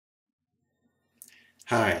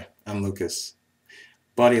Hi, I'm Lucas.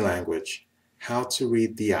 Body language, how to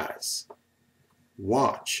read the eyes.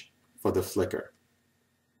 Watch for the flicker.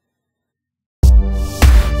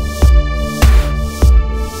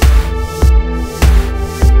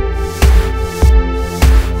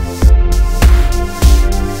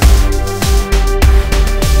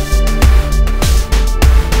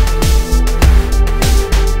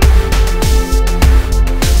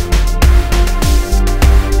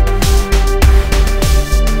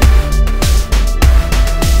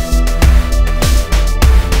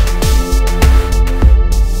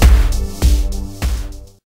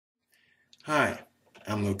 Hi,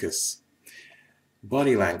 I'm Lucas.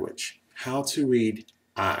 Body language, how to read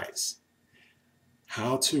eyes.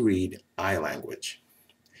 How to read eye language.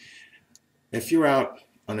 If you're out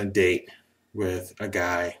on a date with a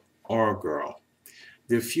guy or a girl,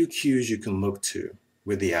 there are a few cues you can look to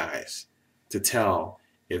with the eyes to tell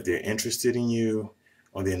if they're interested in you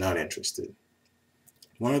or they're not interested.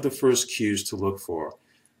 One of the first cues to look for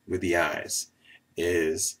with the eyes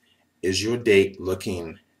is your date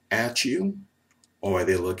looking at you, or are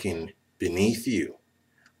they looking beneath you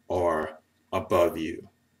or above you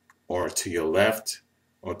or to your left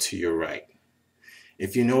or to your right?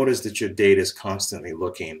 If you notice that your date is constantly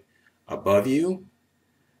looking above you,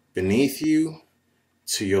 beneath you,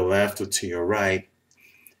 to your left or to your right,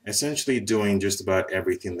 essentially doing just about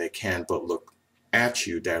everything they can but look at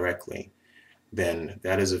you directly, then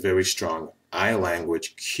that is a very strong eye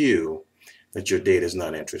language cue that your date is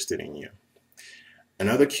not interested in you.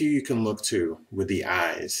 Another cue you can look to with the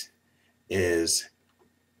eyes is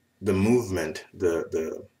the movement,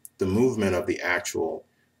 the movement of the actual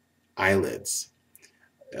eyelids.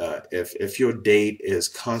 If your date is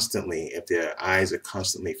constantly, if their eyes are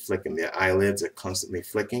constantly flicking, their eyelids are constantly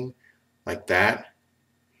flicking like that,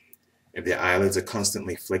 if their eyelids are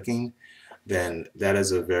constantly flicking, then that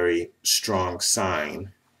is a very strong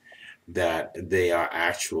sign that they are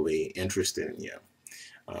actually interested in you.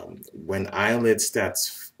 When eyelids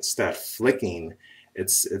start flicking,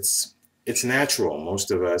 it's natural. Most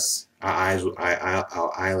of us,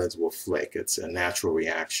 our eyelids will flick. It's a natural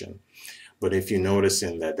reaction. But if you're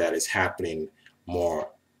noticing that is happening more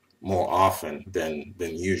often than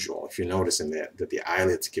usual, if you're noticing that the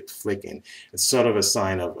eyelids keep flicking, it's sort of a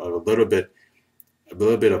sign of a little bit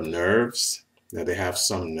of nerves, that they have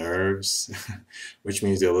some nerves, which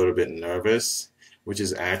means they're a little bit nervous, which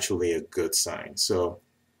is actually a good sign. So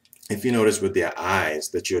if you notice with their eyes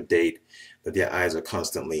that your date, that their eyelids are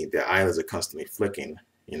constantly flicking,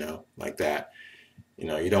 like that,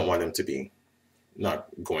 you don't want them to be not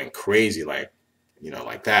going crazy like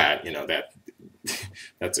that,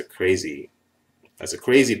 that's a crazy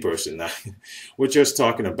person. We're just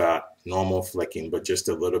talking about normal flicking, but just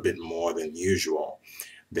a little bit more than usual.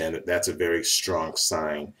 Then that's a very strong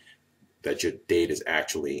sign that your date is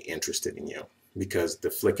actually interested in you, because the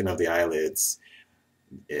flicking of the eyelids,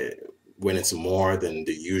 when it's more than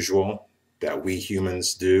the usual that we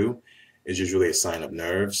humans do, is usually a sign of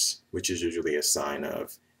nerves, which is usually a sign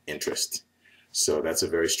of interest. So that's a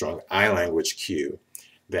very strong eye language cue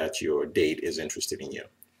that your date is interested in you.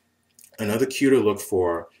 Another cue to look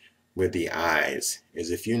for with the eyes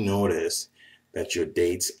is if you notice that your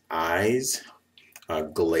date's eyes are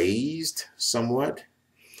glazed somewhat,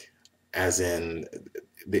 as in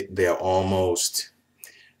they're almost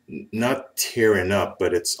not tearing up,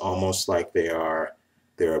 but it's almost like they're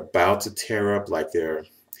about to tear up, like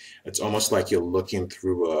it's almost like you're looking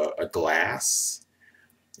through a glass.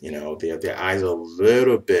 Their eyes are a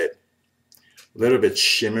little bit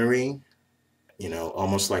shimmery,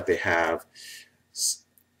 almost like they have,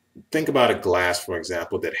 think about a glass, for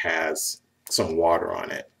example, that has some water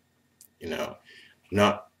on it,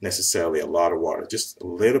 not necessarily a lot of water, just a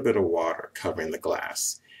little bit of water covering the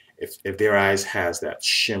glass. If their eyes has that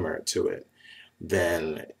shimmer to it,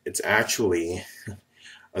 then it's actually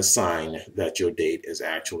a sign that your date is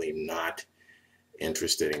actually not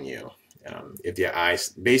interested in you. If their eyes,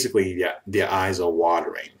 basically, their eyes are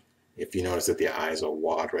watering. If you notice that their eyes are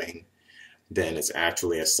watering, then it's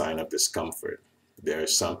actually a sign of discomfort.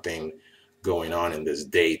 There's something going on in this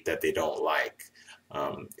date that they don't like.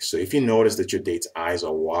 So if you notice that your date's eyes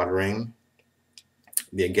are watering,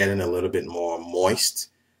 they're getting a little bit more moist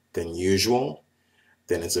than usual,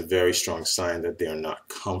 then it's a very strong sign that they're not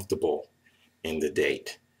comfortable in the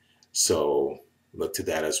date. So look to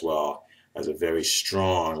that as well as a very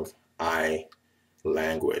strong body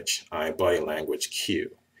language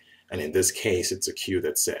cue. And in this case, it's a cue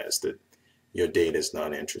that says that your date is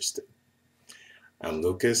not interested. I'm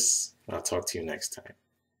Lucas. I'll talk to you next time.